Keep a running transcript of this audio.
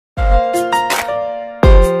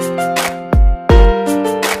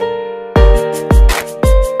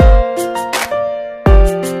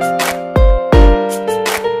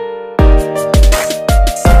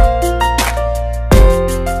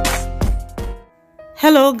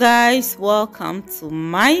Hello guys, welcome to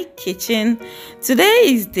my kitchen. Today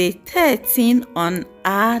is day 13 on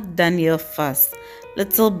our Daniel fast.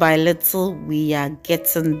 Little by little we are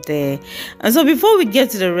getting there. And so before we get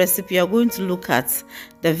to the recipe, we are going to look at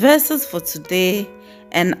the verses for today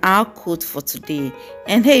and our quote for today.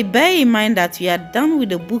 And hey, bear in mind that we are done with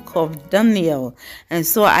the book of Daniel, and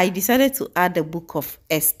so I decided to add the book of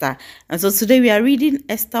Esther. And so today we are reading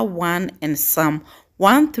Esther 1 and Psalm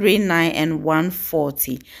 139 and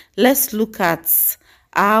 140. Let's look at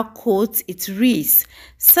our quote. It reads,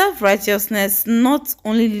 self-righteousness not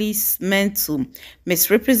only leads men to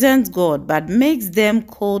misrepresent God, but makes them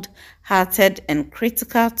cold-hearted and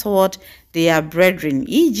critical toward their brethren.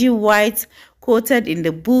 E.G. White quoted in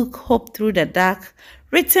the book Hope Through the Dark,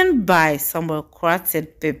 written by Samuel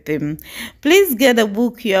Kratted Pepe. Please get the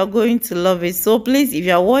book, you are going to love it. So please, if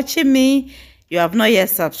you are watching me, you have not yet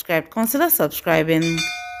subscribed, consider subscribing.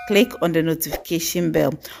 Click on the notification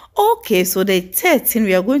bell. Okay, so the 13,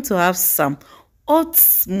 we are going to have some oat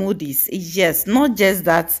smoothies. Yes, not just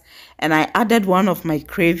that, and I added one of my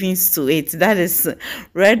cravings to it. That is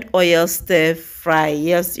red oil stir fry.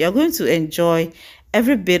 Yes, you're going to enjoy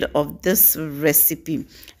every bit of this recipe.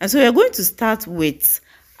 And so we are going to start with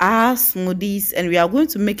our smoothies, and we are going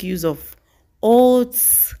to make use of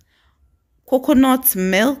oats, coconut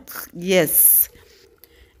milk, yes,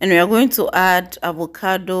 and we are going to add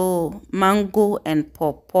avocado, mango, and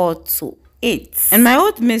pawpaw to it. And my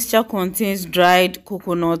oat mixture contains dried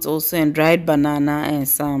coconut also, and dried banana, and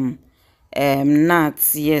some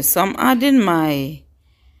nuts. Yes, so I'm adding my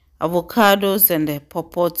avocados and the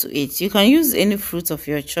pawpaw to it. You can use any fruit of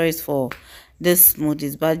your choice for this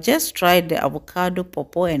smoothies, but just try the avocado,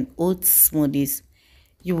 pawpaw, and oat smoothies.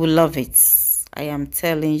 You will love it, I am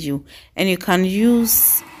telling you. And you can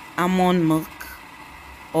use almond milk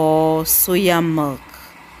or soya milk,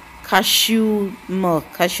 cashew milk,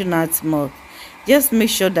 cashew nut milk. Just make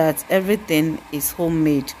sure that everything is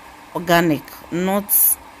homemade, organic, not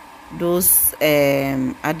those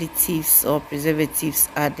additives or preservatives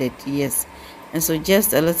added. Yes, and so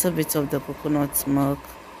just a little bit of the coconut milk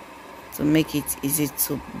to make it easy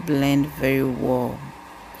to blend very well.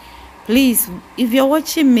 Please, if you're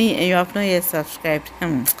watching me and you have not yet subscribed,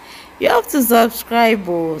 you have to subscribe.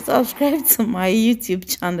 Subscribe to my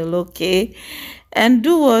YouTube channel, okay? And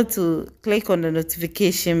do what to click on the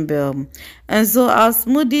notification bell. And so our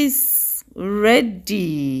smoothies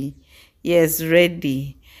ready. Yes,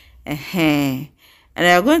 ready. And we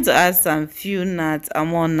are going to add some few nuts,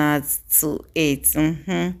 almond nuts to it.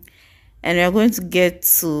 And we are going to get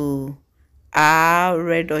to our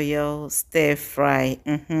red oil stir fry.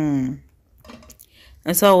 And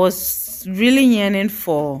so I was really yearning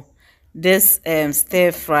for this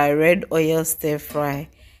stir fry, red oil stir fry,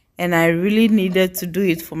 and I really needed to do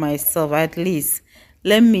it for myself. At least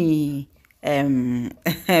let me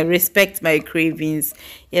respect my cravings.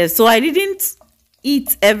 Yeah, so I didn't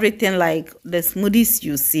eat everything like the smoothies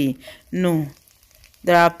you see. No,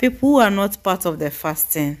 there are people who are not part of the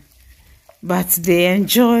fasting, but they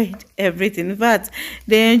enjoyed everything. In fact,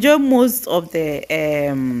 they enjoy most of the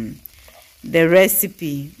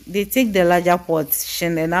recipe. They take the larger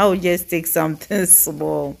portion, and I will just take something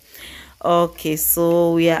small. Okay,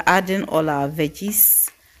 so we are adding all our veggies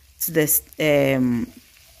to this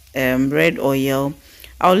red oil.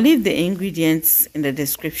 I'll leave the ingredients in the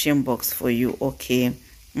description box for you, okay?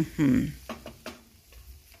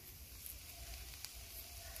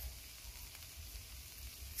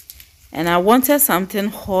 And I wanted something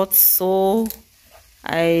hot, so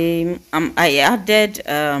I added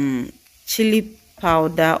chili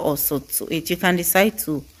powder also to it. You can decide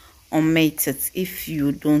to omit it if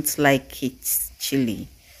you don't like it chili.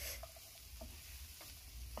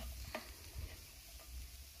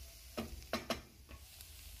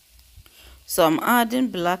 So I'm adding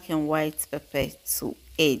black and white pepper to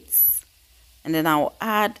it, and then I'll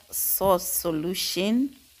add sauce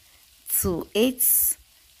solution to it.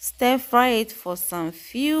 Stir fry it for some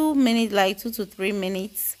few minutes, like 2 to 3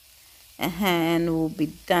 minutes, and we'll be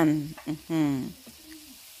done.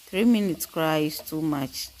 3 minutes cry is too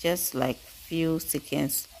much, just like few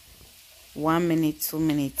seconds. 1 minute, 2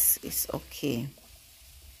 minutes is okay.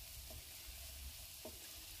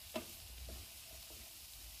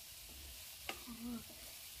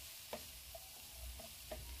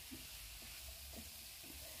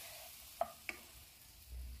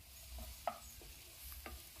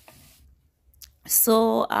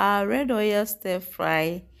 So our red oil stir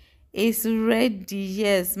fry is ready.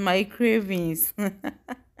 Yes, my cravings.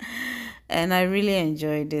 and I really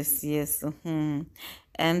enjoy this. Yes.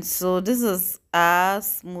 And so this is our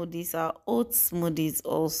smoothies, our oat smoothies.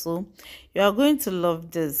 Also, you are going to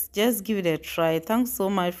love this. Just give it a try. Thanks so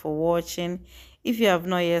much for watching. If you have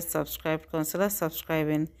not yet subscribed, consider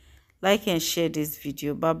subscribing, like and share this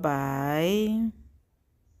video. Bye bye.